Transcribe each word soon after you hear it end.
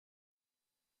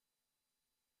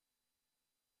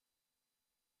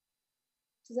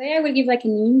Today I will give like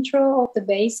an intro of the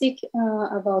basic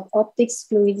about optics,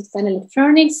 fluidics, and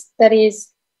electronics. That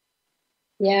is,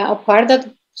 a part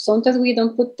that sometimes we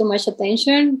don't put too much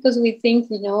attention because we think,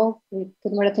 we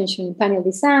put more attention in panel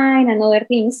design and other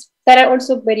things that are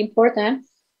also very important.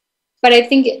 But I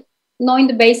think knowing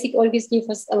the basic always gives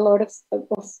us a lot of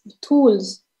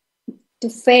tools to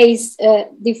face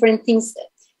different things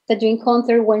that you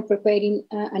encounter when preparing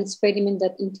an experiment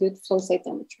that includes flow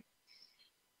cytometry.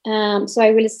 So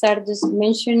I will start just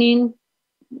mentioning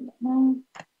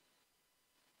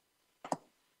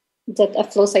that a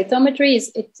flow cytometry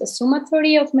it's a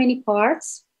summatory of many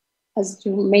parts. As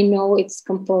you may know, it's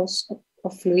composed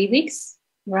of fluidics,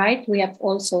 right? We have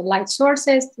also light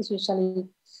sources. It's usually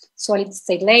solid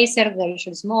state lasers. They're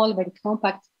usually small, very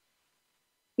compact.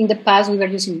 In the past, we were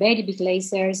using very big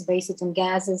lasers based on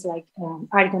gases like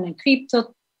argon and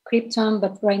krypton,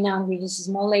 but right now we use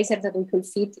small lasers that we could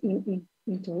fit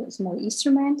into a small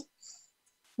instrument.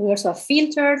 We also have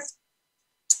filters,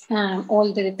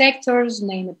 all the detectors,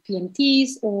 named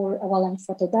PMTs or avalanche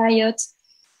photodiodes.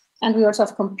 And we also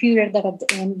have computers that at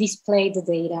the end display the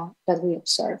data that we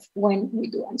observe when we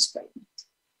do an experiment.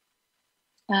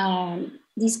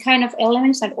 These kind of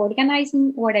elements are organized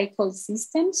in what I call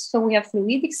systems. So we have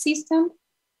fluidic system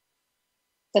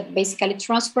that basically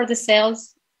transfer the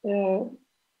cells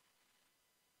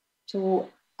to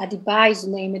a device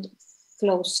named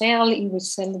flow cell, in which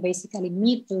cells basically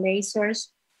meet the lasers.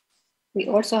 We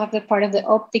also have the part of the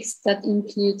optics that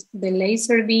includes the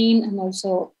laser beam and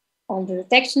also all the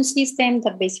detection system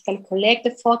that basically collect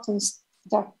the photons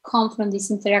that come from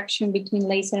this interaction between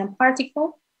laser and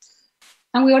particle.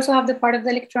 And we also have the part of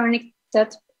the electronic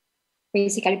that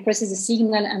basically presses the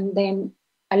signal and then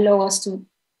allow us to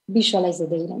visualize the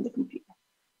data on the computer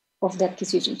of the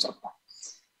acquisition software.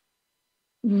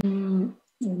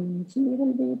 A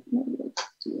little bit, maybe I'll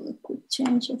do a quick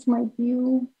change of my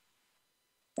view.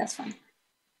 That's fine.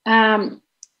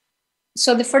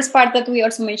 So the first part that we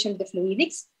also mentioned, the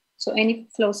fluidics. So any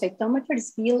flow cytometer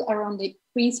is built around the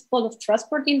principle of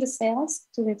transporting the cells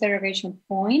to the interrogation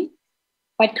point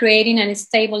by creating a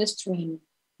stable stream.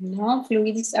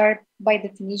 Fluidics are by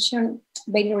definition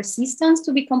very resistant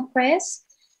to be compressed,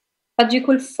 but you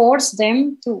could force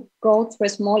them to go through a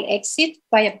small exit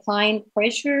by applying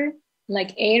pressure,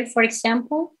 like air, for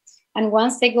example. And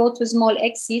once they go to a small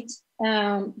exit,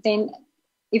 then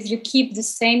if you keep the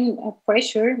same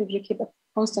pressure, if you keep a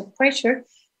constant pressure,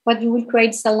 but you will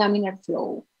create a laminar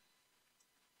flow.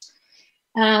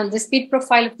 The speed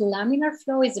profile of the laminar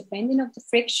flow is dependent on the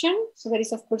friction. So there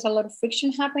is, of course, a lot of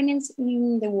friction happening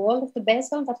in the wall of the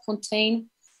vessel that contain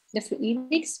the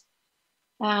fluidics.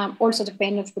 Also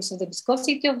depending, of course, on the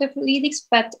viscosity of the fluidics,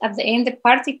 but at the end, the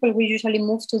particle will usually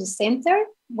move to the center,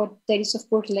 but there is, of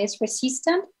course, less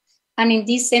resistant. And in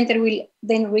this center, will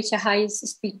then reach a highest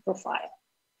speed profile.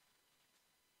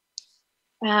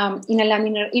 In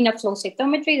a flow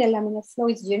cytometry, the laminar flow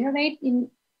is generated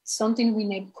in something we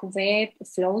name cuvette, a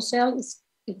flow cell.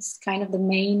 It's kind of the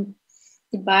main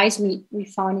device we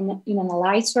found in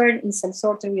analyzer. In cell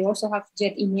sorter, we also have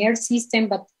jet inert system,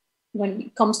 but when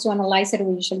it comes to analyzer,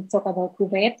 we usually talk about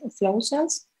cuvette, flow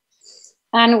cells.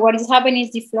 And what is happening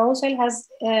is the flow cell has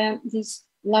this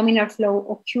laminar flow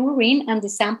occurring, and the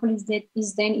sample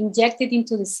is then injected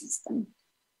into the system.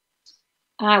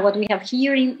 What we have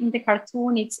here in the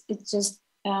cartoon, it's just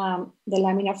the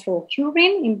laminar flow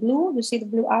occurring in blue. You see the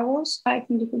blue arrows? I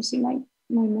think you can see my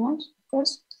mouse, of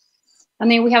course. And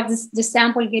then we have the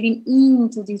sample getting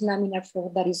into this laminar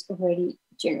flow that is already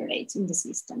generated in the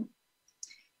system.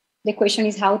 The question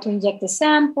is how to inject the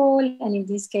sample. And in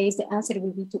this case, the answer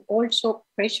will be to also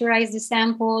pressurize the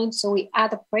sample. So we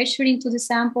add a pressure into the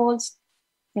samples,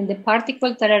 and the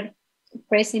particles that are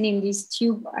present in this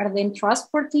tube are then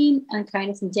transporting and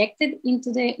kind of injected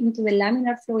into the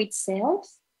laminar flow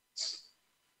itself.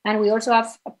 And we also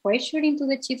have a pressure into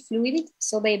the chip fluid.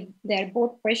 So they are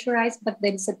both pressurized, but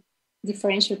there is a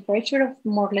differential pressure of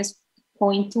more or less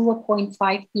 0.2 or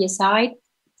 0.5 psi.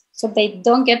 So they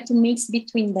don't get to mix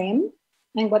between them.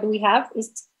 And what we have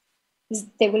is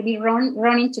they will be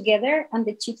running together, and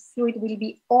the chip fluid will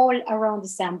be all around the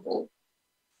sample.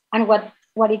 And what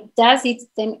it does is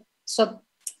then, so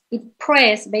it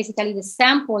presses basically the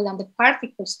sample and the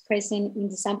particles present in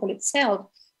the sample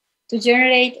itself to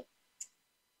generate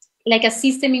like a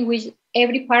system in which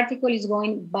every particle is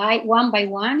going one by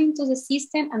one into the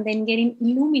system and then getting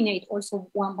illuminated also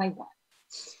one by one.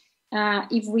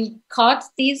 If we cut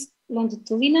this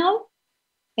longitudinal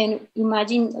and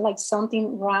imagine like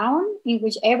something round in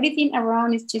which everything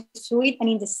around is just fluid, and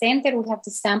in the center we have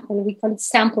the sample, we call it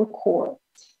sample core.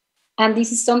 And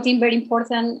this is something very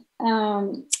important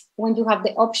when you have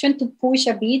the option to push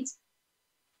a bit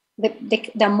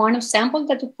the amount of sample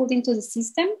that you put into the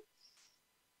system.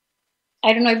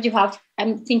 I don't know if you have,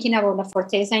 I'm thinking about a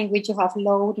Forteza in which you have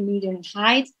low, medium, and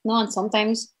high. No, and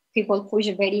sometimes people push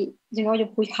very, you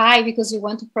push high because you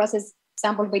want to process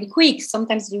sample very quick.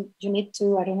 Sometimes you need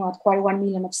to, I don't know, acquire 1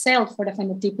 million of cells for the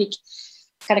phenotypic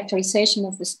characterization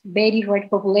of this very rare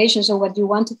population. So what you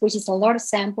want to push is a lot of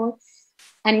sample.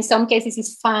 And in some cases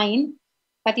it's fine.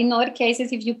 But in other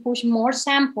cases, if you push more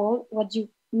sample, what you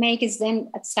make is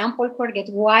then a sample core get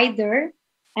wider,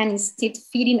 and instead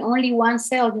feeding only one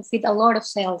cell, you feed a lot of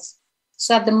cells.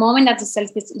 So at the moment that the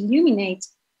cells gets illuminated,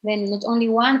 then not only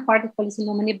one particle is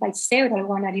illuminated, but several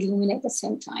one are illuminated at the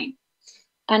same time.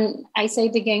 And I say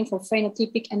it again, for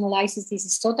phenotypic analysis, this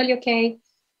is totally okay.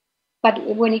 But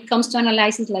when it comes to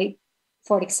analysis, like,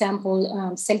 for example,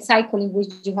 cell cycle in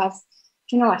which you have,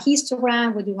 a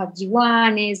histogram, where you have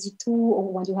G1, G2,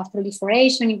 or when you have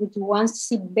proliferation, in which you want to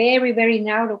see very, very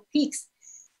narrow peaks,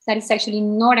 that is actually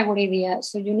not a good idea.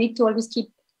 So you need to always keep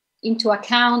into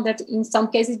account that in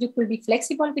some cases you could be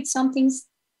flexible with some things,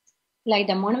 like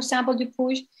the amount of sample you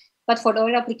push, but for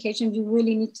other applications, you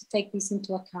really need to take this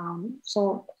into account.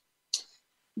 So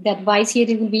the advice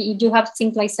here will be, if you have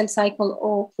things like cell cycle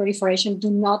or proliferation, do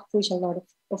not push a lot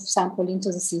of sample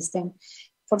into the system.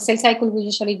 For cell cycle, we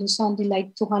usually do something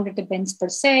like 200 events per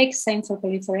sec, same for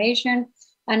proliferation.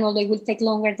 And although it will take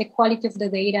longer, the quality of the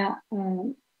data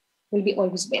will be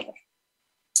always better.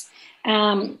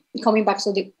 Coming back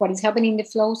to what is happening in the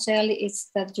flow cell is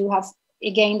that you have,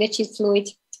 again, the cheese fluid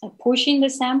pushing the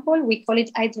sample. We call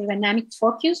it hydrodynamic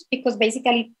focus, because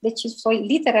basically the cheese fluid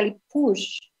literally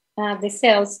push the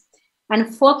cells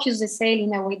and focus the cell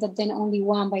in a way that then only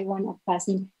one by one are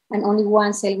passing, and only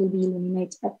one cell will be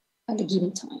illuminated at a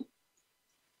given time.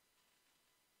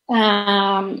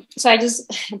 So I just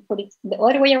put it the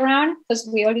other way around, because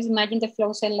we always imagine the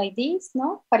flow cell like this,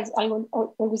 no? But it's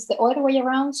always the other way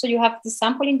around. So you have the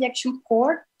sample injection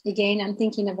port. Again, I'm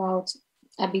thinking about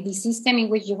a BD system in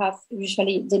which you have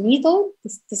usually the needle,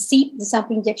 the seed, the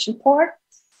sample injection port.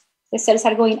 The cells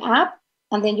are going up,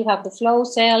 and then you have the flow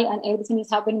cell, and everything is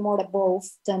happening more above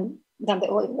than the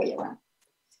other way around.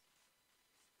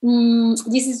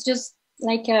 This is just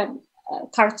like a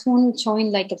cartoon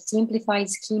showing like a simplified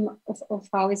scheme of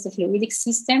how is the fluidic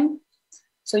system.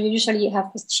 So you usually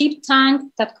have a chip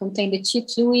tank that contains the chip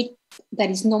fluid that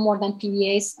is no more than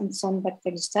PBS and some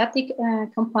bacteriostatic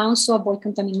compounds to avoid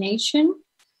contamination.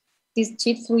 This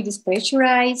chip fluid is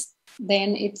pressurized,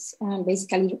 then it's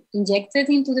basically injected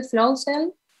into the flow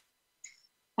cell.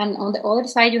 And on the other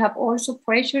side, you have also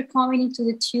pressure coming into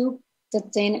the tube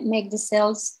that then make the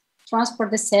cells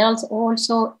transport the cells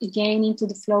also again into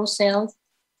the flow cells,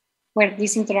 where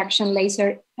this interaction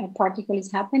laser particle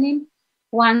is happening.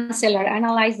 Once cells are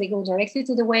analyzed, they go directly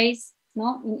to the waste.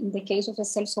 No, in the case of a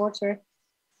cell sorter,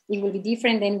 it will be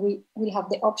different. Then we will have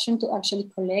the option to actually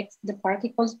collect the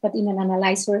particles, but in an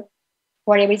analyzer,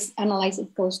 wherever it's analyzed,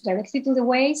 it goes directly to the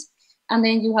waste. And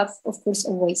then you have, of course,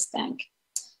 a waste tank.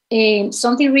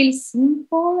 Something really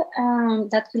simple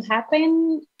that will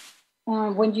happen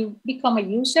when you become a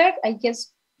user. I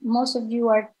guess most of you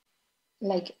are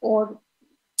like, or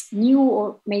new,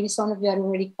 or maybe some of you are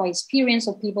already quite experienced,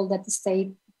 or people that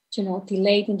stay,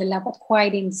 delayed in the lab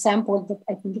acquiring samples that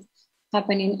I think is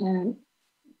happening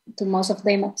to most of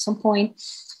them at some point.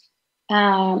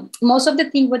 Most of the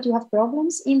thing what you have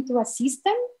problems into a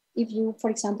system, if you, for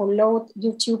example, load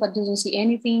your tube but you don't see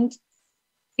anything,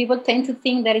 people tend to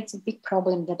think that it's a big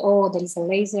problem, that, oh, there is a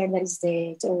laser that is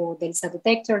dead, or there is a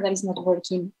detector that is not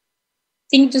working.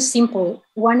 Think just simple.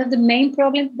 One of the main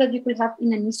problems that you could have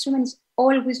in an instrument is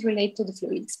always related to the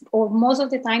fluidics, or most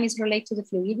of the time is related to the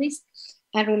fluidics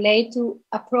and relate to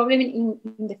a problem in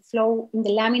the flow, in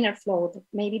the laminar flow. That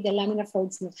maybe the laminar flow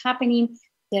is not happening.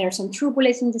 There are some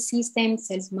turbulence in the system.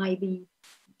 Cells might be,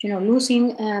 losing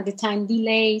the time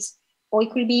delays, or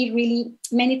it could be really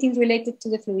many things related to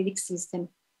the fluidic system.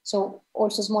 So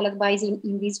also small advice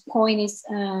in this point is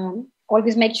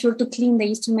always make sure to clean the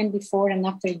instrument before and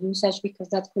after usage, because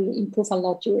that will improve a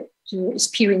lot your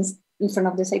experience in front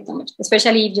of the cytometry,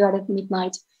 especially if you are at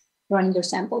midnight running your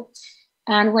sample.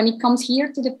 And when it comes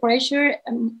here to the pressure,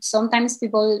 sometimes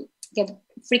people get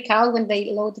freaked out when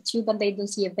they load the tube and they don't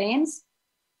see events.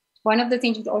 One of the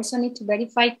things you also need to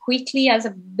verify quickly as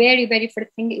a very, very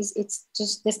first thing is it's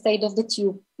just the state of the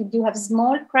tube. If you have a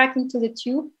small crack into the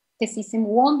tube, the system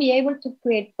won't be able to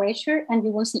create pressure and you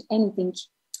won't see anything.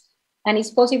 And it's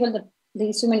possible that the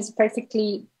instrument is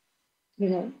perfectly,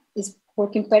 is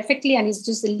working perfectly, and it's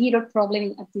just a little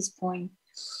problem at this point.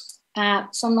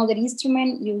 Some other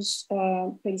instruments use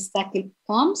peristaltic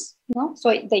pumps, no? So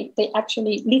they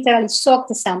actually literally suck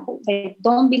the sample. They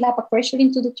don't build up a pressure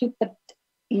into the tube, but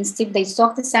instead they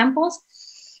suck the samples.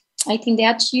 I think the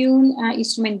Attune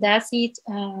instrument does it,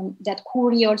 that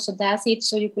Curie also does it.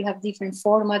 So you could have different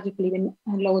formats. You could even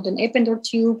load an Eppendorf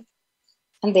tube,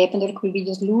 and the Eppendorf could be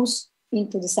just loose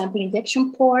into the sample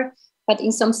injection port. But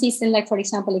in some systems, like for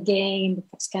example, again, the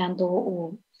Paxcando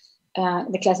or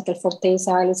the classical Fortesa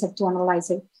LSF2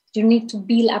 analyzer, you need to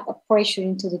build up a pressure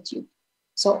into the tube.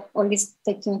 So always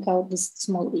take into account this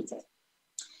small detail.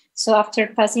 So after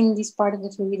passing this part of the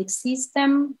fluidic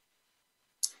system,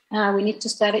 we need to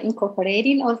start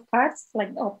incorporating all parts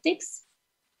like optics.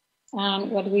 And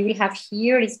what we will have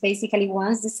here is basically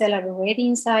once the cells are already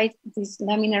inside this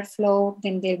laminar flow,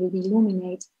 then they will be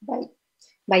illuminated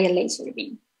by a laser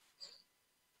beam.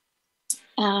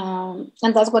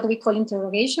 And that's what we call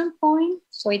interrogation point.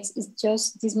 So it's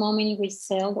just this moment in which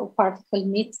cell or particle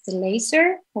meets the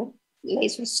laser or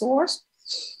laser source.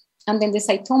 And then the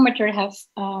cytometer have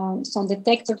some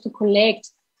detector to collect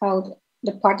how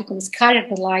the particle scatters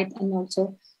the light and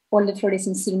also all the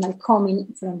fluorescent signal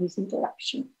coming from this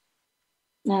interaction.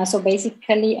 So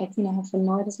basically, I think I have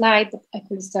another slide, but I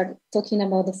could start talking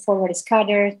about the forward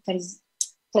scatter that is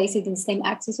placed in the same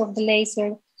axis of the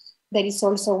laser. There is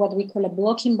also what we call a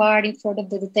blocking bar in front of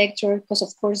the detector, because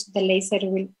of course the laser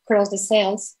will cross the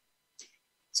cells.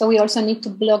 So we also need to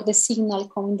block the signal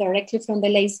coming directly from the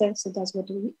laser. So that's what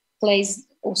we place,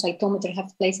 or cytometer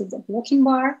have placed the blocking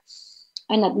bar.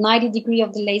 And at 90 degrees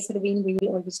of the laser beam, we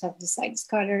will always have the side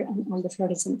scatter and all the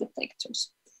fluorescent detectors.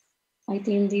 I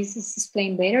think this is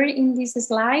explained better in this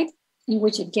slide, in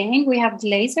which again, we have the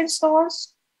laser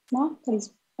source. No? That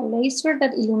is a laser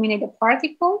that illuminates a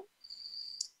particle.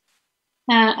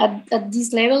 At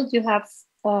this level, you have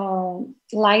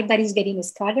light that is getting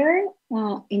scattered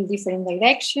in different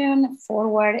directions.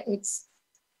 Forward, it's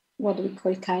what we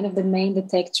call kind of the main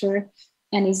detector.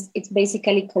 And it's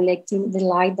basically collecting the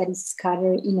light that is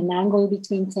scattered in an angle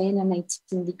between 10 and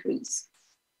 18 degrees.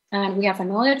 And we have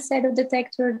another set of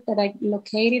detectors that are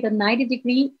located at 90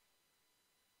 degrees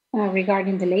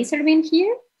regarding the laser beam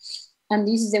here. And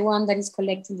this is the one that is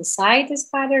collecting the side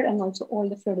scatter and also all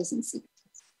the fluorescent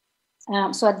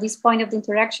signals. So at this point of the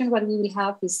interaction, what we will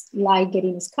have is light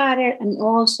getting scattered, and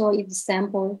also if the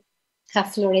sample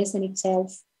have fluorescent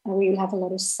itself, we will have a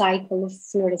lot of cycle of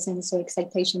fluorescence or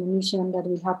excitation emission that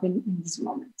will happen in this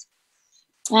moment.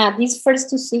 These first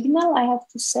two signals, I have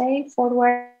to say,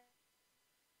 forward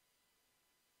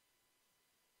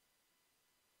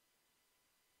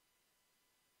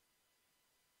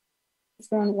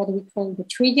from what we call the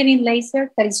triggering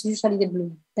laser, that is usually the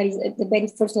blue. That is the very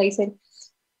first laser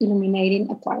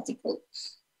illuminating a particle.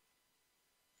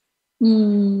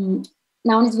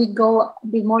 Now, as we go a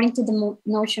bit more into the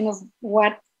notion of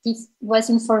what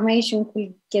information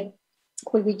could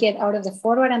we get out of the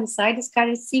forward and the side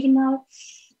scatter signal.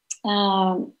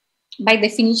 By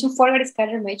definition, forward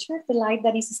scatter measures the light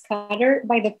that is scattered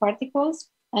by the particles,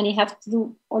 and it has to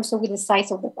do also with the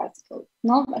size of the particle.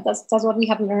 No, that's what we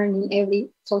have learned in every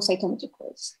flow cytometry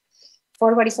course.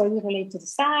 Forward is always related to the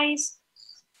size,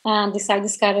 and the side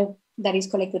scatter that is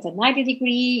collected at 90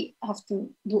 degrees have to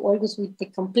do always with the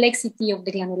complexity of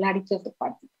the granularity of the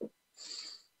particle.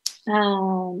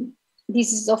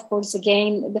 This is, of course,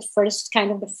 again, the first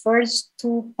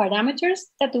two parameters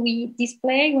that we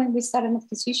display when we start an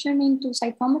acquisition into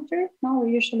cytometer. Now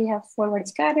we usually have forward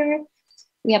scatter,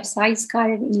 we have side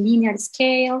scatter in linear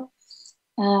scale,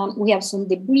 we have some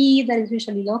debris that is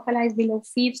usually localized below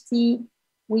 50.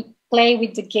 We play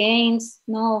with the gains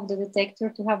now of the detector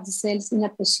to have the cells in a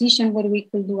position where we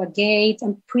could do a gate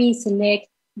and pre-select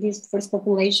this first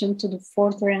population to do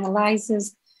further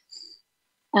analysis.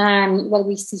 And what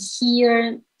we see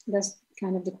here, that's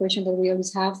kind of the question that we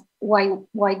always have, why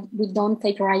we don't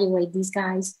take right away these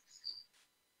guys.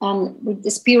 With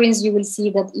experience, you will see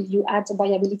that if you add a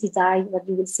viability dye, what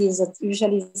you will see is that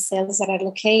usually the cells that are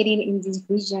located in this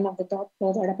region of the dot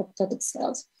plot are apoptotic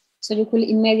cells. So you could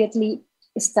immediately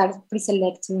start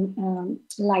pre-selecting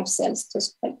live cells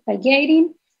just by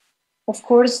gating. Of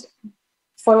course,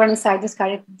 forward and side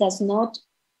scatter does not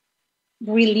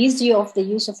release you of the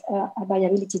use of a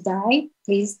viability dye.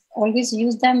 Please always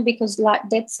use them because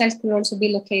dead cells could also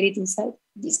be located inside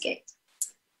this gate.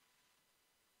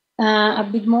 A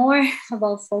bit more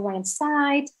about forward and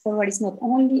side. Forward is not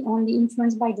only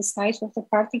influenced by the size of the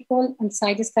particle, and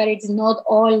side scatter is not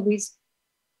always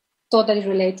totally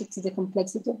related to the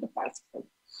complexity of the particle.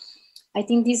 I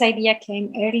think this idea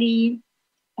came early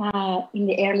in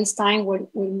the earliest time when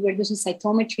we were using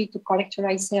cytometry to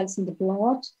characterize cells in the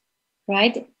blood,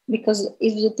 right? because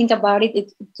if you think about it,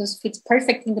 it just fits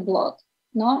perfect in the blood,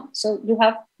 no? So you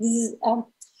have, this is a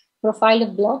profile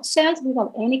of blood cells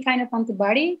without any kind of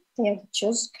antibody. They are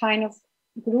just kind of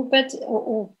grouped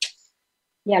or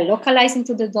localized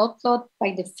into the dot plot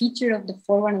by the feature of the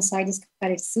forward and side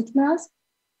scattered signals.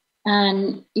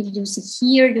 And if you see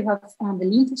here, you have the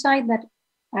lymphocytes that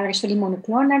are actually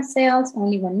monoclonal cells,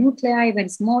 only one nuclei, very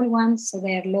small ones. So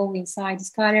they are low in side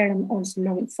scatter and also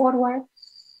low in forward.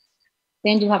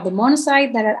 Then you have the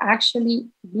monocytes that are actually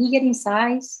bigger in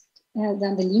size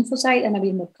than the lymphocyte and a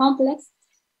bit more complex.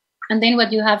 And then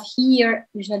what you have here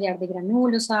usually are the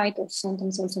granulocytes, or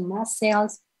sometimes also mast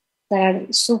cells, that are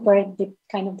the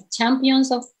kind of the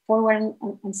champions of forward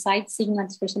and side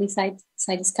signals, especially side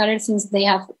scatter, since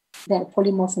they're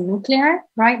polymorphonuclear,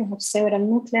 right? They have several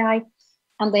nuclei,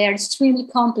 and they are extremely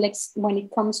complex when it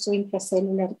comes to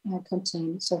intracellular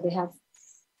content. So they have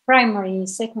primary,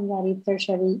 secondary,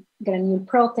 tertiary granule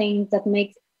proteins that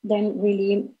make them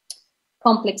really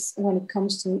complex when it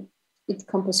comes to its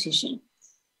composition.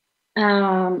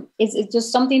 It's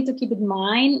just something to keep in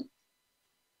mind.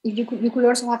 You could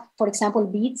also have, for example,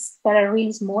 beads that are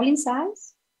really small in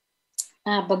size,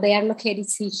 but they are located,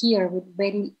 see here, with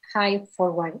very high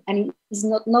forward. And it's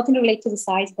nothing related to the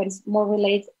size, but it's more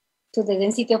related to the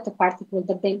density of the particle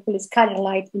that then will scatter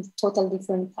light in total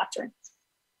different patterns.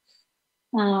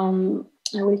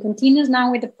 I will continue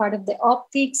now with the part of the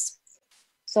optics.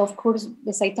 So of course,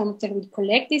 the cytometer will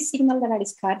collect this signal that are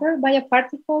scattered by a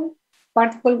particle.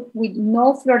 Particle with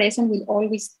no fluorescence will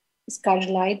always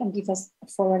scatter light and give us a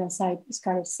forward and side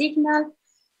scatter signal.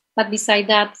 But beside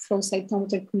that, flow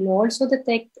cytometer could also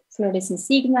detect fluorescent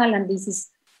signal, and this is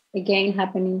again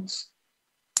happening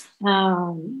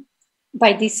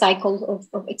by this cycle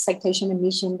of excitation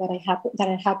emission that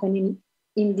are happening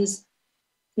in this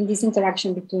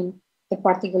interaction between the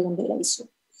particle and the laser.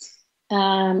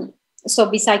 So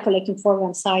besides collecting forward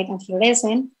and side and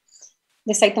fluorescent,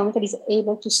 the cytometer is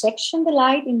able to section the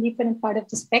light in different parts of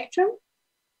the spectrum.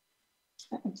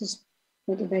 I'll just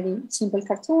put a very simple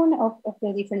cartoon of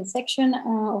the different section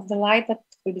of the light that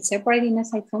will be separated in a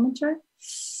cytometer.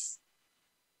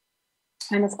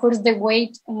 And of course, the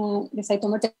way the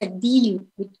cytometer deal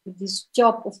with this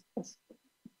job of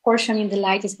portioning the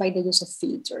light is by the use of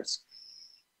filters.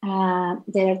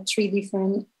 There are 3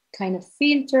 different kind of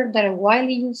filters that are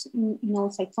widely used in all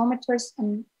cytometers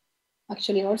and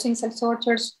actually also in cell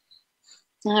sorters.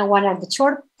 One are the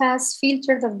short pass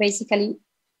filters that basically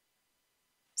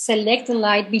select the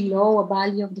light below a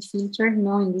value of the filter.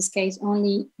 No, in this case,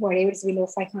 only wherever is below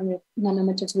 500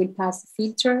 nanometers will pass the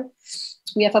filter.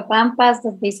 We have a band pass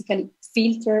that basically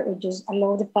filter or just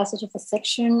allow the passage of a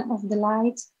section of the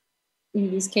light. In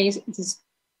this case, this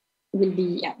will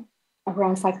be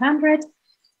around 500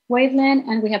 wavelength.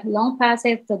 And we have long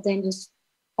passes that then just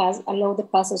allow the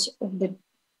passage of the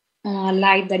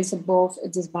light that is above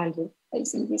this value, that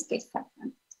is in this case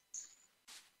 500.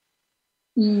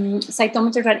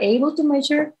 Cytometers are able to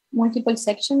measure multiple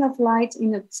sections of light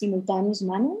in a simultaneous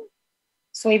manner.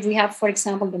 So if we have, for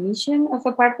example, the emission of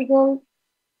a particle,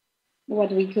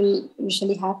 what we could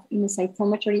usually have in a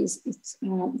cytometer is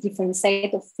different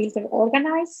set of filters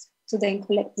organized to then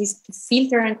collect this, to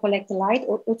filter and collect the light,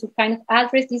 or to kind of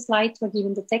address this light to a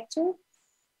given detector.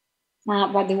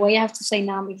 By the way, I have to say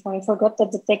now, before I forgot,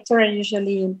 that detectors are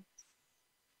usually,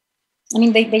 I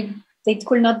mean, they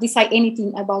could not decide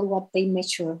anything about what they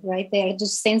measure, right? They are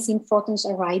just sensing photons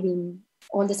arriving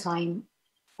all the time.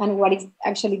 And what is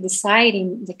actually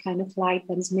deciding the kind of light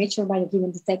that is measured by a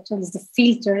given detector is the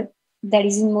filter that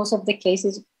is in most of the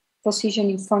cases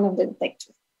positioned in front of the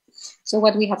detector. So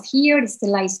what we have here is the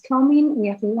light coming. We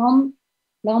have a long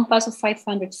pass of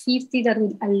 550 that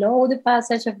will allow the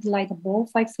passage of the light above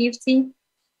 550.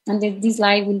 And then this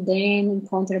light will then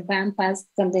encounter a band pass,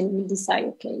 and then we'll decide,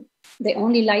 okay, the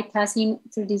only light passing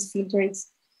through this filter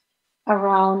is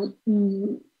around,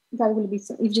 that will be,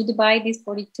 so if you divide this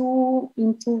 42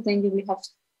 into, then you will have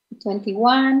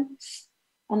 21.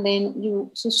 And then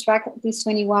you subtract this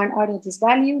 21 out of this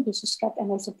value, you subtract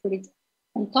and also put it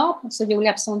on top. So you will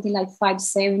have something like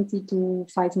 570 to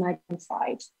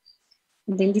 595.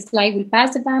 And then this light will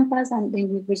pass the band pass, and then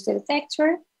we reach the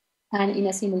detector. And in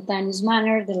a simultaneous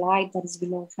manner, the light that is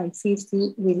below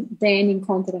 550 will then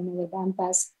encounter another band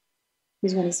pass.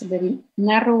 This one is a very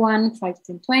narrow one,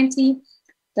 510-20,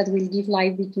 that will give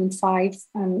light between 5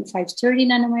 and 530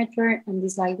 nanometer. And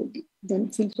this light will be then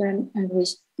filtered and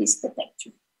reach this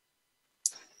detector.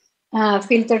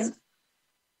 Filters,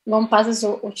 long passes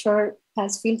or short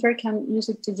pass filter can use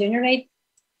it to generate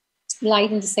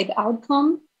light in the same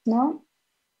outcome. No,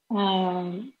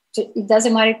 so it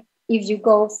doesn't matter if you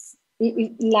go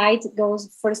light goes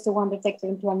first to one detector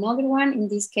into another one. In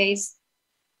this case,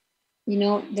 you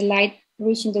know, the light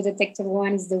reaching the detector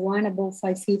 1 is the one above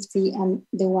 550, and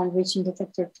the one reaching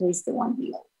detector 2 is the one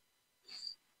below.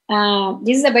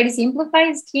 This is a very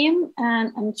simplified scheme,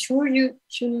 and I'm sure you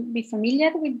should be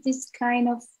familiar with this kind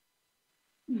of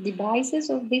devices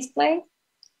of display.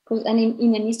 And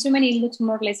in an instrument, it looks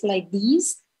more or less like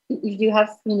this. If you have,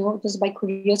 you know, just by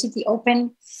curiosity,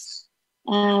 open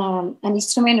an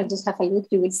instrument or just have a look,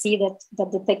 you will see that the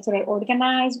detectors are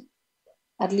organized,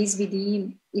 at least with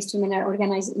the instrument are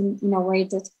organized in a way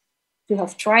that you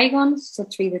have trigons, so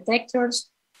 3 detectors.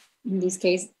 In this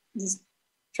case, this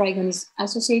trigon is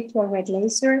associated to a red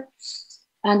laser.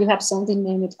 And you have something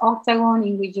named octagon,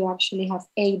 in which you actually have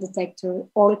a detector,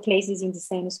 all places in the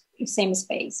same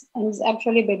space. And it's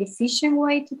actually a very efficient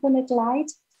way to collect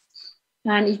light.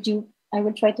 And I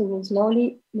will try to go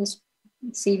slowly, let's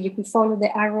see if you can follow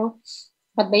the arrow.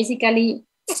 But basically,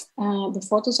 the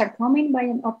photons are coming by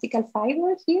an optical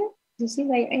fiber here. You see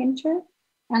they enter.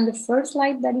 And the first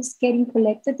light that is getting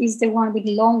collected is the one with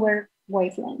longer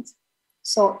wavelength.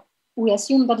 So we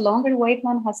assume that longer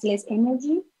wavelength has less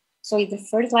energy. So if the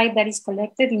first light that is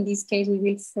collected, in this case, we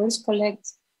will first collect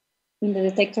in the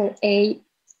detector A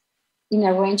in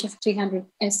a range of 300,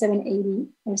 780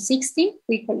 or 60.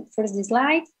 We collect first this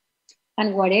light,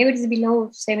 and whatever is below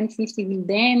 750 will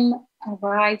then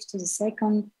arrive to the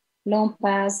second long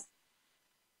pass.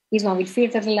 This one will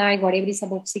filter the light, whatever is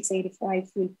above 685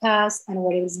 will pass, and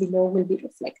whatever is below will be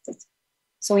reflected.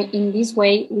 So in this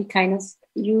way, we kind of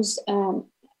use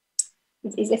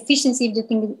it's efficiency if you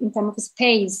think in terms of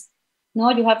space.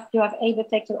 No, you have a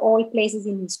detector all places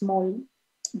in a small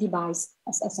device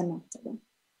as an octagon.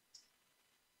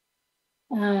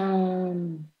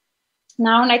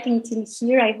 Now, I think till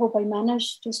here, I hope I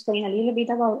managed to explain a little bit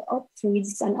about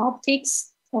fluidics and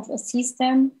optics of a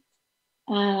system.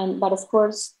 But of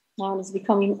course, now it's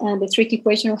becoming the tricky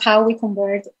question of how we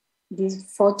convert this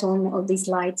photon or these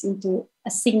lights into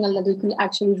a signal that we can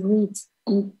actually read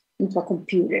into a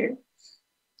computer.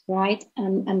 Right?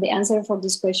 And the answer for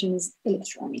this question is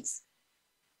electronics.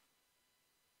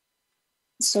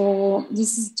 So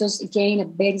this is just, again, a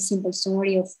very simple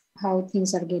summary of how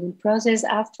things are getting processed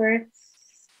after.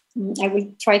 I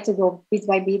will try to go bit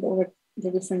by bit over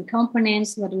the different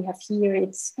components. What we have here,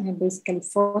 it's basically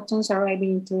photons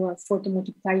arriving into a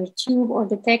photomultiplier tube or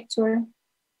detector.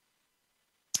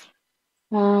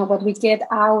 What we get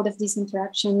out of this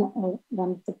interaction,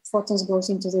 when the photons goes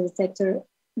into the detector,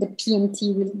 the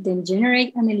PMT will then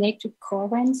generate an electric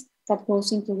current that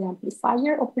goes into the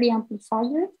amplifier or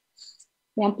preamplifier.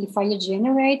 The amplifier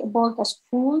generates a voltage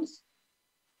pulse,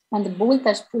 and the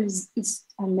voltage pulse is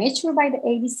measured by the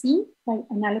ADC, by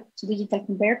analog to digital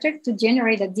converter, to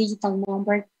generate a digital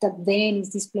number that then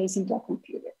is displayed into a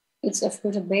computer. It's, of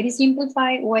course, a very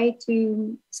simplified way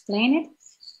to explain it.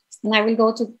 And I will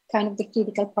go to kind of the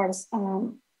critical parts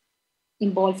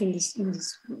involved in this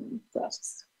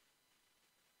process.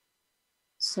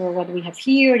 So what we have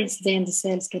here is then the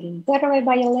cells getting interrogated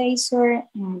by a laser,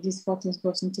 and these photons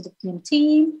goes into the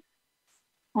PMT.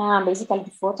 Basically,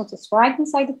 the photons is right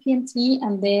inside the PMT,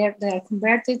 and they are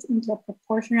converted into a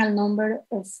proportional number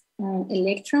of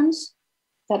electrons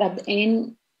that at the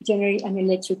end generate an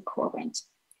electric current.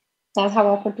 That's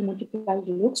how a photomultiplier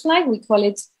looks like. We call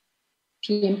it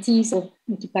PMTs or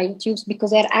multiplier tubes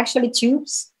because they're actually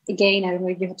tubes. Again, I don't know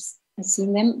if you have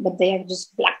seen them, but they are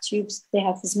just black tubes. They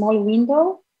have a small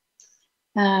window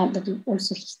that you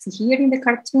also see here in the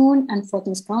cartoon, and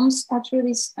photons comes out through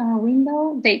this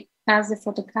window. They pass the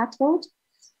photocathode,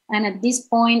 and at this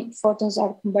point, photons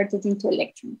are converted into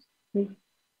electrons.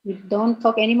 We don't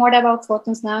talk anymore about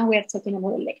photons now. We are talking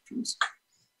about electrons.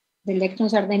 The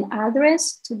electrons are then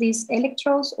addressed to these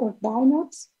electrodes or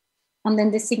diodes, and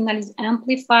then the signal is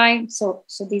amplified. So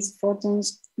these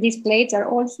photons, these plates are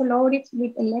also loaded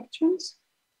with electrons.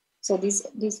 So these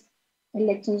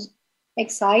electrons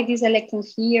excite these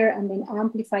electrons here and then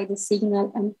amplify the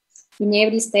signal. And in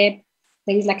every step,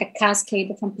 there is like a cascade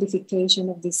of amplification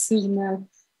of this signal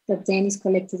that then is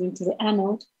collected into the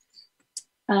anode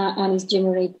and is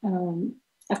generate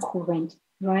a current,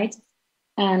 right?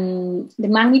 And the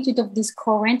magnitude of this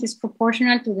current is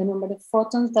proportional to the number of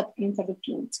photons that enter the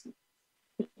PMT.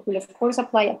 We will, of course,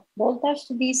 apply a voltage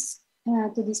to this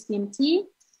PMT,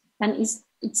 and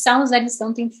it sounds like it's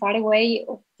something far away,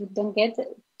 or you don't get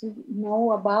to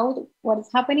know about what is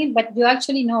happening, but you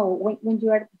actually know when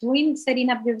you are setting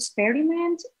up your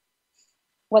experiment,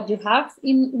 what you have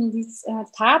in this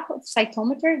tab of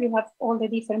cytometer, you have all the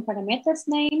different parameters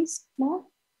names, no?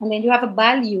 And then you have a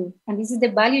value, and this is the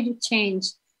value you change.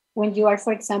 when you are,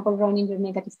 for example, running your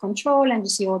negative control and you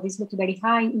see, oh, this looks very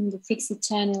high in the fixed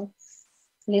channel,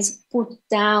 let's put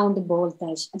down the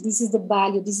voltage. And this is the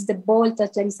value, this is the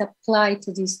voltage that is applied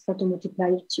to this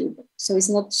photomultiplier tube. So it's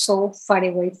not so far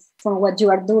away from what you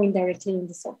are doing directly in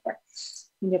the software,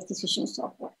 in the acquisition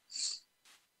software.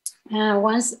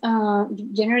 Once you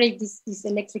generate this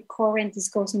electric current, this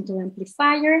goes into the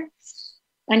amplifier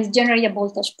and it generates a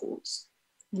voltage pulse.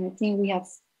 And I think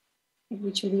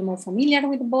we should be more familiar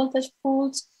with the voltage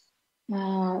pulse.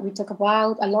 We talk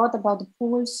a lot about the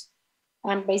pulse.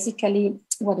 And basically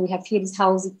what we have here is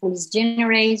how the pulse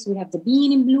generates. We have the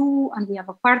beam in blue and we have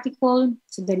a particle.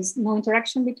 So there is no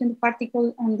interaction between the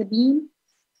particle and the beam.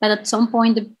 But at some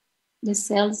point the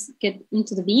cells get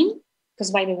into the beam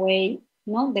because, by the way,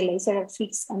 the laser are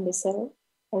fixed and the cell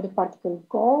or the particle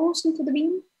goes into the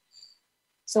beam.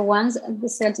 So once the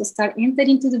cells start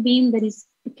entering into the beam, there is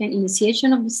an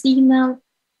initiation of the signal.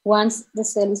 Once the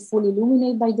cell is fully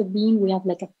illuminated by the beam, we have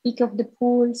like a peak of the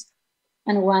pulse.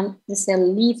 And when the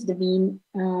cell leaves the beam,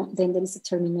 then there is a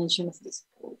termination of this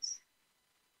pulse.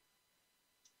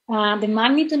 The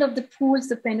magnitude of the pulse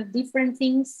depends on different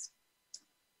things.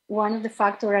 One of the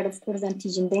factors are, of course, the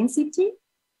antigen density.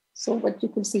 So what you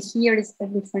could see here is the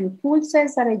different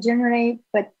pulses that I generate,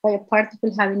 but by a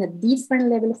particle having a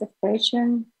different level of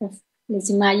expression. Let's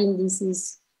imagine this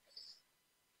is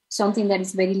something that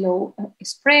is very low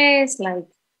expressed, like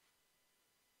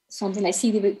something like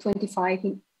CD25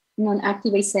 in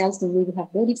non-activate cells, then we will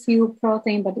have very few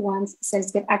protein, but once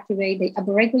cells get activated, they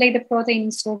upregulate the protein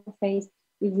in surface.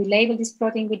 If we label this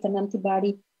protein with an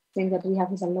antibody, then what we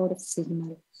have is a lot of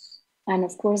signal. And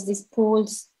of course, this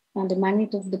pulse and the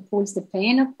magnitude of the pulse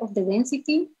depend of the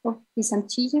density of this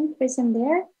antigen present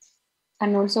there.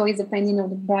 And also is depending on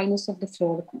the brightness of the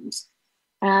fluorescence.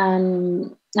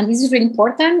 And this is really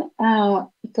important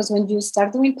because when you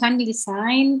start doing panel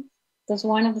design, that's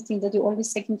one of the things that you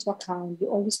always take into account. You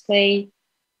always play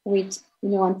with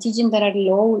antigen that are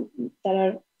low, that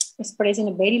are expressed in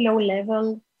a very low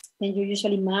level. Then you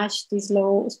usually match this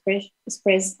low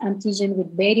expressed antigen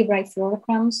with very bright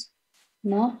fluorescence,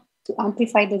 to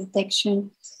amplify the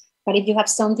detection. But if you have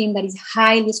something that is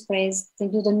highly expressed,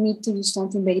 then you don't need to use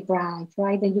something very bright,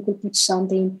 right? Then you could put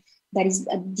something that is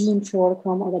a dim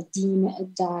fluorochrome or a dim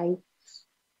dye,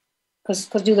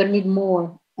 because you don't need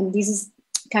more. And this is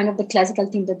kind of the classical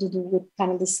thing that you do with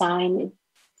panel design.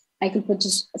 I could put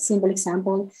just a simple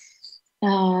example.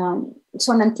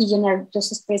 Some antigen are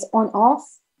just expressed on-off.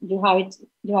 You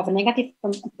have a negative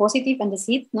and a positive, and that's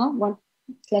it. One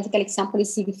classical example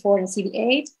is CD4 and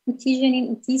CD8 antigen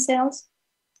in T cells.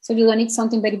 So you don't need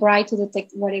something very bright to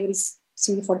detect whatever is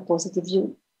CD4 positive.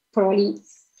 You probably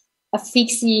a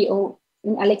Fixie or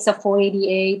an Alexa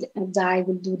 488 dye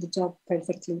will do the job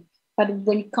perfectly. But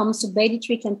when it comes to very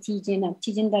trick antigen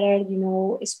that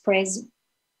are expressed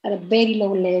at a very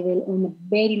low level on a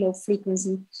very low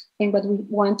frequency, and what we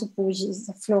want to push is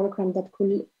a fluorochrome that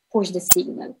could push the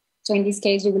signal. So in this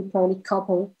case, you will probably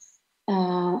couple.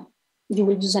 You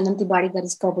will use an antibody that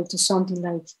is coupled to something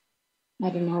like, I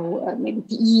don't know, maybe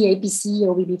PE, APC,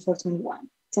 or BB421,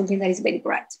 something that is very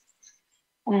bright.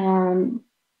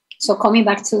 So coming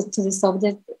back to the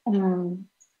subject,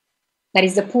 that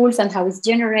is the pulse and how it's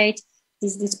generated.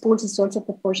 This pulse is also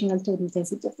proportional to the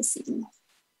intensity of the signal.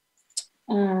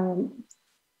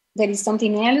 There is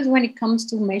something else when it comes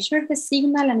to measure the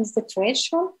signal, and it's the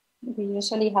threshold. We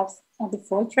usually have a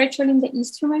default threshold in the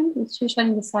instrument, which usually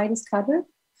in the side is covered.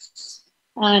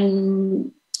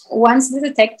 And once the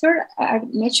detector are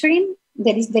measuring,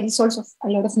 there is also a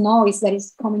lot of noise that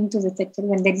is coming to the detector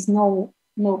when there is no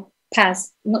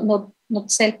pass, not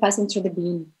cell passing through the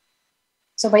beam.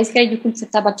 So basically, you could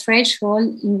set up a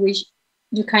threshold in which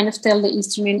you kind of tell the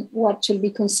instrument what should be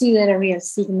considered a real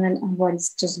signal and what is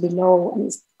just below, and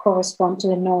it corresponds to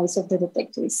the noise of the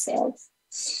detector itself.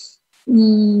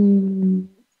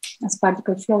 As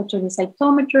particle flow through the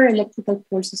cytometer, electrical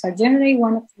pulses are generated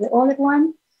one after the other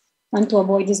one. And to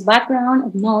avoid this background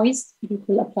of noise, you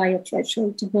will apply a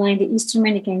threshold to blind the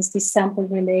instrument against this sample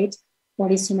relate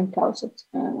or instrument caused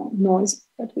noise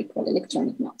that we call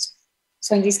electronic noise.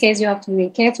 So in this case, you have to be very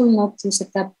careful not to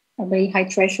set up a very high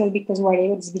threshold, because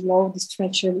whatever is below this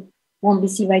threshold won't be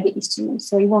seen by the instrument.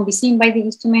 So it won't be seen by the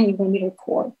instrument, it won't be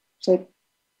recorded. So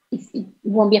it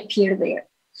won't be appear there.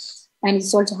 And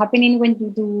it's also happening when you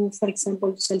do, for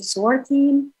example, cell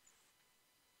sorting.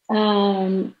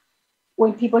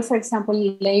 When people, for example,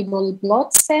 label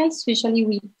blood cells, usually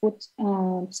we put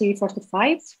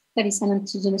CD45, that is an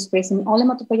antigen expressed in all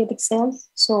hematopoietic cells.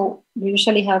 So we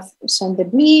usually have some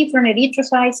debris from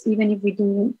erythrocytes, even if we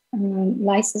do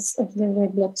lysis of the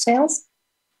red blood cells.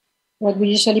 what we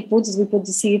usually put is we put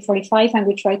the CD45 and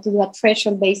we try to do a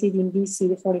threshold based in this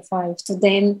CD45 to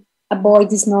then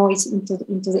avoid this noise into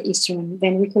the instrument.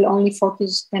 Then we could only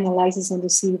focus the analysis on the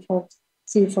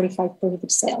CD45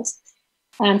 positive cells.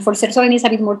 And for serotonin, it's a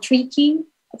bit more tricky.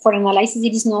 For analysis,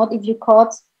 it is not. If you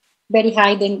cut very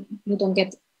high, then you don't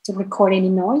get to record any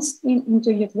noise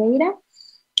into your data.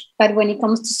 But when it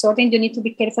comes to sorting, you need to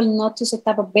be careful not to set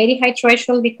up a very high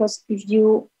threshold, because if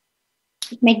you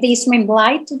make the instrument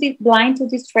blind to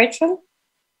this threshold,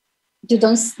 the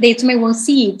instrument won't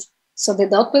see it. So the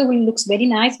Doppler will look very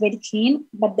nice, very clean,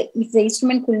 but if the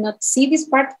instrument could not see this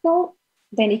particle,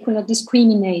 then it could not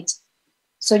discriminate.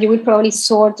 So you will probably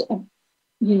sort,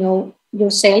 your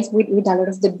cells with a lot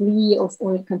of debris of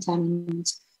oil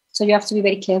contaminants. So you have to be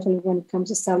very careful when it comes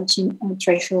to establishing a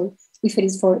threshold, if it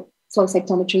is for flow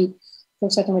cytometry, flow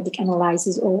cytometric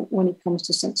analysis, or when it comes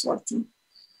to cell sorting.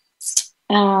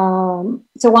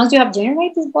 So once you have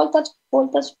generated these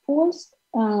voltage pools,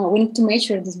 we need to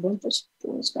measure these voltage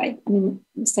pools, right? I mean,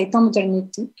 the cytometer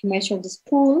needs to measure these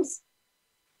pools.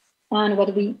 And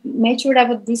what we measure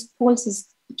about these pools is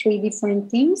 3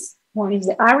 different things. One is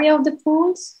the area of the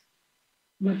pools.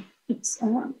 It's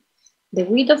the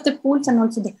width of the pools and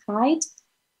also the height.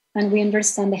 And we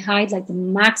understand the height like the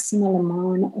maximal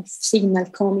amount of signal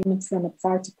coming from a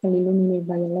particle illuminated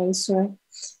by a laser.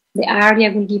 The area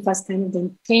will give us kind of the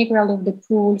integral of the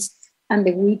pools, and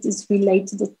the width is related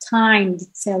to the time the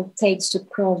cell takes to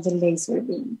cross the laser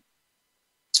beam.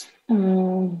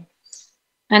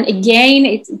 And again,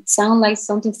 it sounds like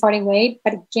something far away,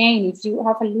 but again, if you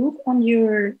have a look on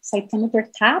your cytometer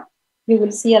tab, you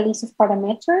will see a list of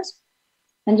parameters,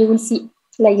 and you will see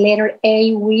like letter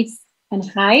A, width and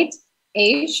height,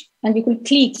 age, and you could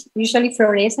click. Usually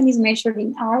fluorescence is measured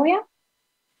in area,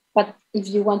 but if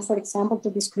you want, for example, to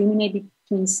discriminate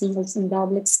between singles and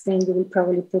doublets, then you will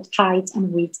probably put height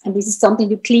and width. And this is something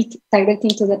you click directly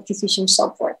into the acquisition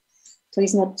software. So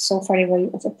it's not so far away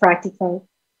of a practical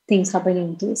things happening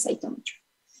into the cytometry.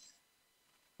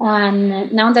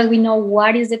 And now that we know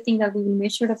what is the thing that we will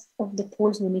measure of the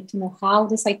pools, we need to know how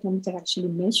the cytometer actually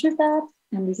measures that.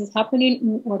 And this is happening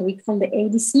in what we call the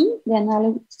ADC, the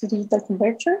analog to digital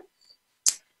converter.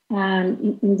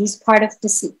 And in this part of the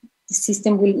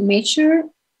system will measure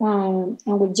and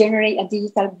will generate a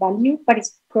digital value, but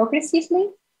it's progressively.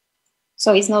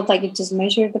 So it's not like you just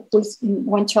measure the pulse in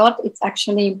one shot. It's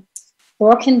actually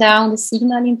broken down the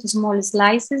signal into small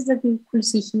slices that you could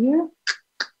see here,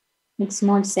 in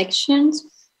small sections.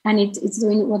 And it's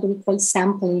doing what we call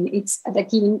sampling. It's at a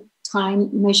given time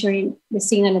measuring the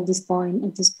signal at this point,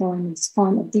 at this point, at this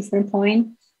point, at different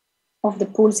point of the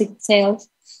pulse itself.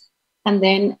 And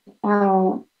then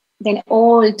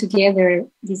all together,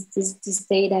 this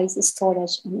data is stored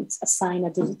and it's assigned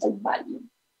a digital value.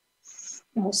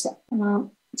 Also,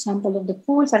 sample of the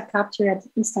pools are captured at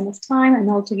instant of time and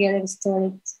all together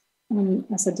stored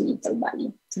as a digital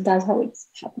value. So that's how it's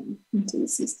happening into the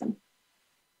system.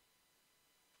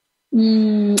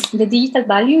 The digital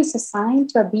value is assigned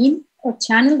to a beam or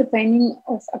channel depending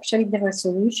of actually the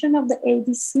resolution of the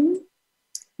ADC.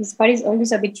 This part is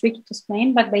always a bit tricky to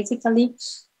explain, but basically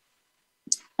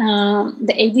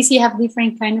the ADC have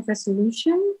different kind of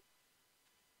resolution.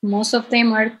 Most of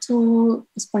them are 2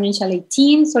 exponential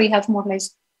 18, so you have more or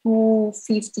less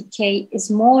 250K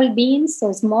small beams, so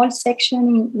a small section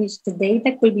in which the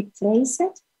data could be placed.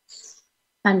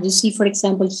 And you see, for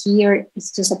example, here,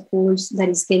 it's just a pulse that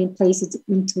is getting placed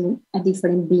into a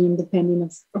different beam depending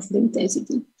of the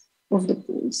intensity of the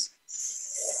pulse.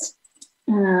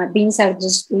 Beams are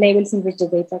just levels in which the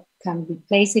data can be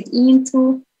placed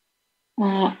into.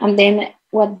 And then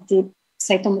what the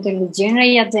cytometer will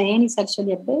generate at the end is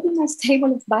actually a very nice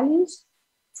table of values.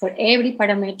 For every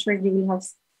parameter, you will have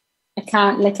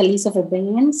like a list of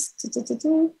events,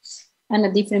 and the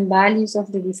different values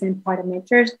of the different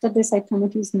parameters that the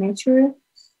cytometer is measured.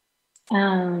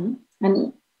 And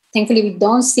thankfully, we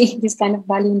don't see this kind of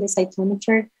value in the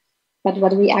cytometer, but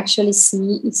what we actually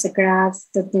see is a graph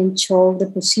that then shows the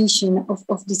position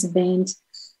of this event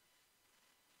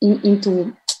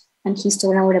into an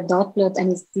histogram or a dot plot,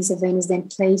 and this event is then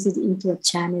placed into a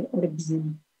channel or a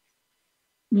beam.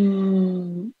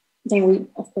 Then we,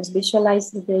 of course,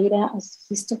 visualize the data as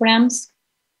histograms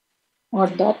or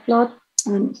dot plot.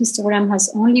 And histogram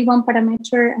has only one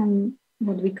parameter, and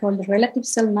what we call the relative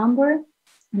cell number.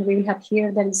 And we will have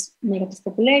here that is negative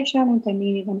population,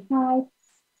 intermediate, and high.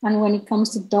 And when it comes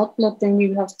to dot plot, then we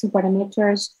will have 2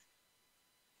 parameters.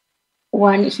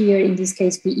 One here, in this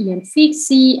case, PE and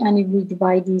FIXI. And if we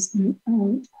divide these in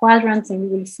quadrants, then we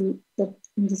will see that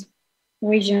in this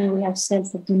region, we have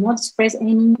cells that do not express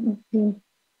any of the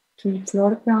 3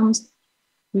 fluorograms.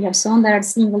 We have some that are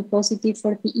single positive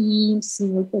for PE,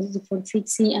 single positive for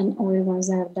FIXI, and other ones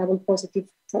that are double positive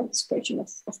for dispersion of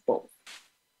both.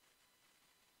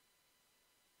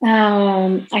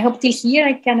 I hope till here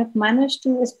I kind of managed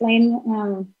to explain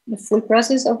the full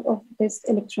process of this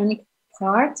electronic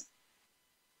part.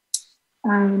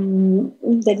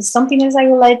 There is something else I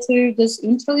would like to just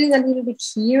introduce a little bit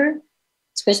here,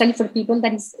 especially for people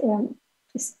that is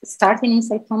starting in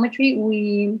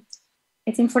cytometry.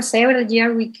 I think for several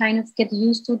years we kind of get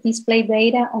used to display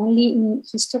data only in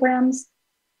histograms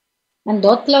and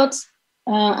dot plots,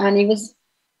 and it was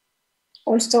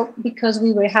also because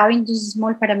we were having this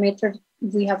small parameter.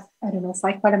 We have, I don't know,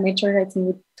 5 parameters. I think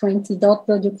with 20 dot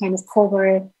plots, you kind of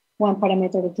cover one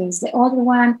parameter against the other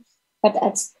one. But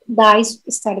as dyes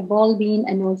start evolving,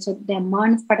 and also the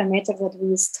amount of parameters that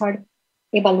we start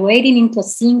evaluating into a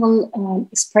single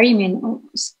experiment or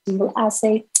single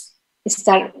assay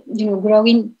start,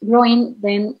 growing,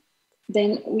 then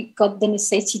we got the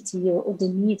necessity or the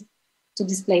need to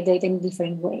display data in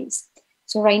different ways.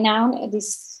 So right now,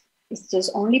 this is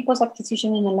just only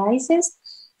post-acquisition analysis,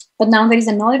 but now there is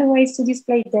another way to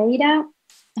display data.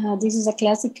 This is a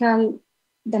classical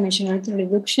dimensionality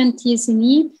reduction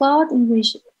TSNE plot in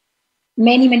which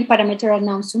many parameters are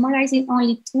now summarized in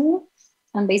only 2.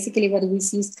 And basically what we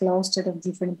see is cluster of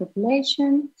different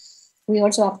populations. We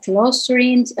also have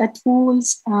clustering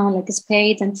tools like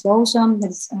SPADE and FlowSum that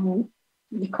is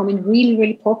becoming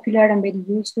really popular and very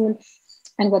useful.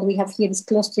 And what we have here is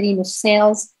clustering of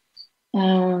cells.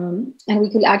 And we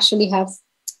could actually have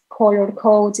color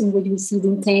codes in which we see the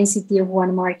intensity of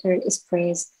one marker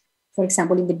expressed, for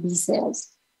example, in the B cells.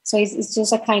 So it's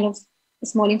just a kind of a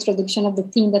small introduction of the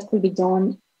thing that could be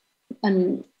done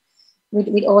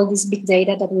with all this big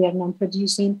data that we are now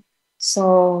producing.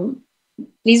 So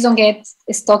please don't get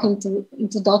stuck into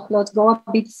dot plots. Go a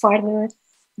bit further.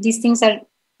 These things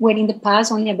were in the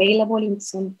past only available in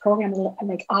some programs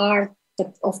like R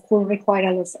that of course require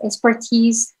a lot of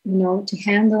expertise, to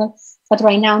handle. But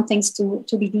right now, thanks to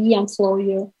BD and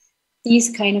Flow, these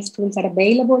kind of tools are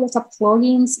available as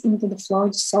plugins into the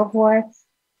Flow software.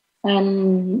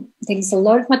 And there is a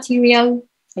lot of material.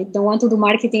 I don't want to do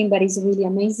marketing, but it's really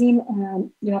amazing.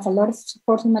 You have a lot of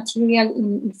supporting material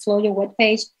in Flow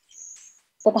webpage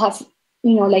that have,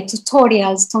 like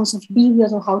tutorials, tons of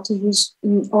videos of how to use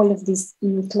all of these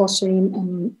clustering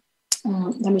and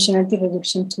dimensionality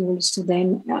reduction tools to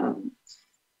then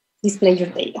display your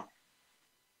data.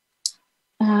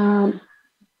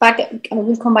 I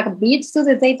will come back a bit to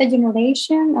the data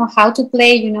generation or how to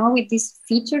play, with this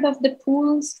feature of the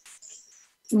pools.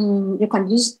 You can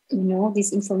use,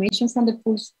 this information from the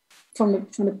pools, from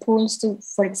the pools to,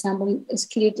 for example,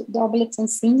 exclude doublets and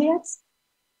singlets.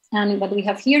 And what we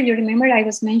have here, you remember I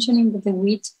was mentioning that the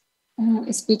width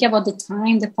speak about the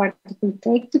time the particle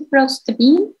take to cross the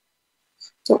beam.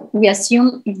 So we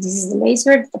assume if this is the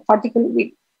laser, the particle will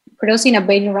crossing a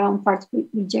very round particle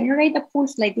will generate a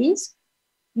pulse like this,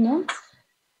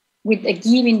 with a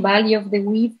given value of the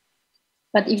width.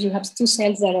 But if you have 2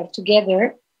 cells that are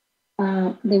together,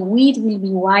 the width will be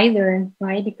wider,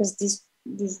 right? Because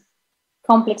this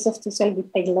complex of 2 cells will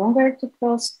take longer to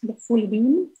cross the full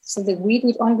beam. So the width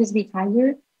will always be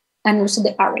higher, and also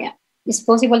the area. It's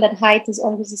possible that height is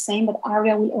always the same, but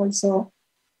area will also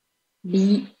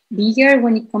be bigger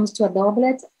when it comes to a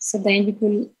doublet. So then you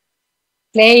will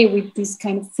play with this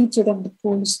kind of feature of the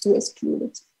pools to exclude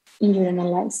it in your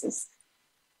analysis.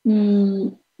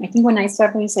 I think when I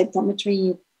started in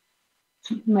cytometry,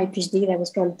 my PhD, that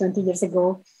was probably 20 years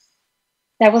ago,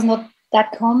 that was not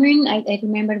that common. I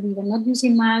remember we were not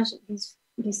using much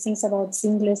these things about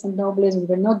singlets and doublets. We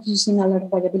were not using a lot of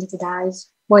variability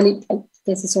dyes. Well, I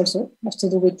guess it also has to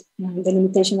do with the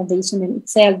limitation of the instrument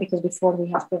itself, because before we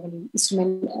have probably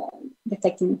instrument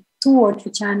detecting 2 or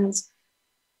 3 channels.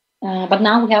 But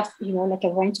now we have, like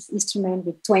a range of instruments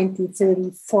with 20,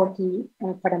 30, 40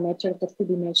 parameters that could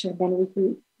be measured. Then we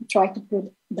could try to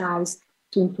put dyes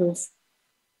to improve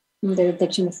the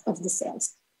detection of the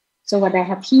cells. So what I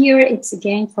have here, it's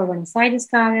again for one-sided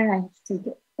scatter. I have to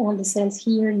get all the cells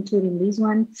here, including this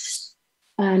one.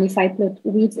 And if I plot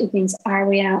width against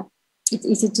area, it's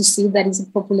easy to see that it's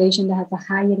a population that has a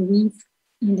higher width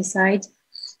in the side.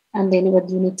 And then what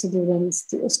you need to do then is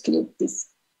to exclude this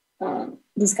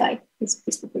guy,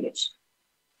 this population.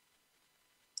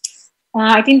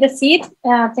 I think that's it.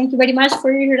 Thank you very much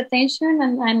for your attention,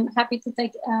 and I'm happy to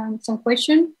take some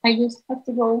questions. I just have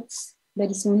to go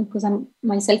very soon because I'm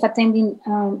myself attending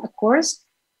a course,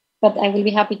 but I will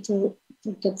be happy to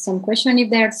get some questions if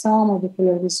there are some, or you could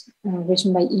always reach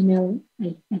me by email.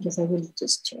 I guess I will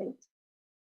just share it.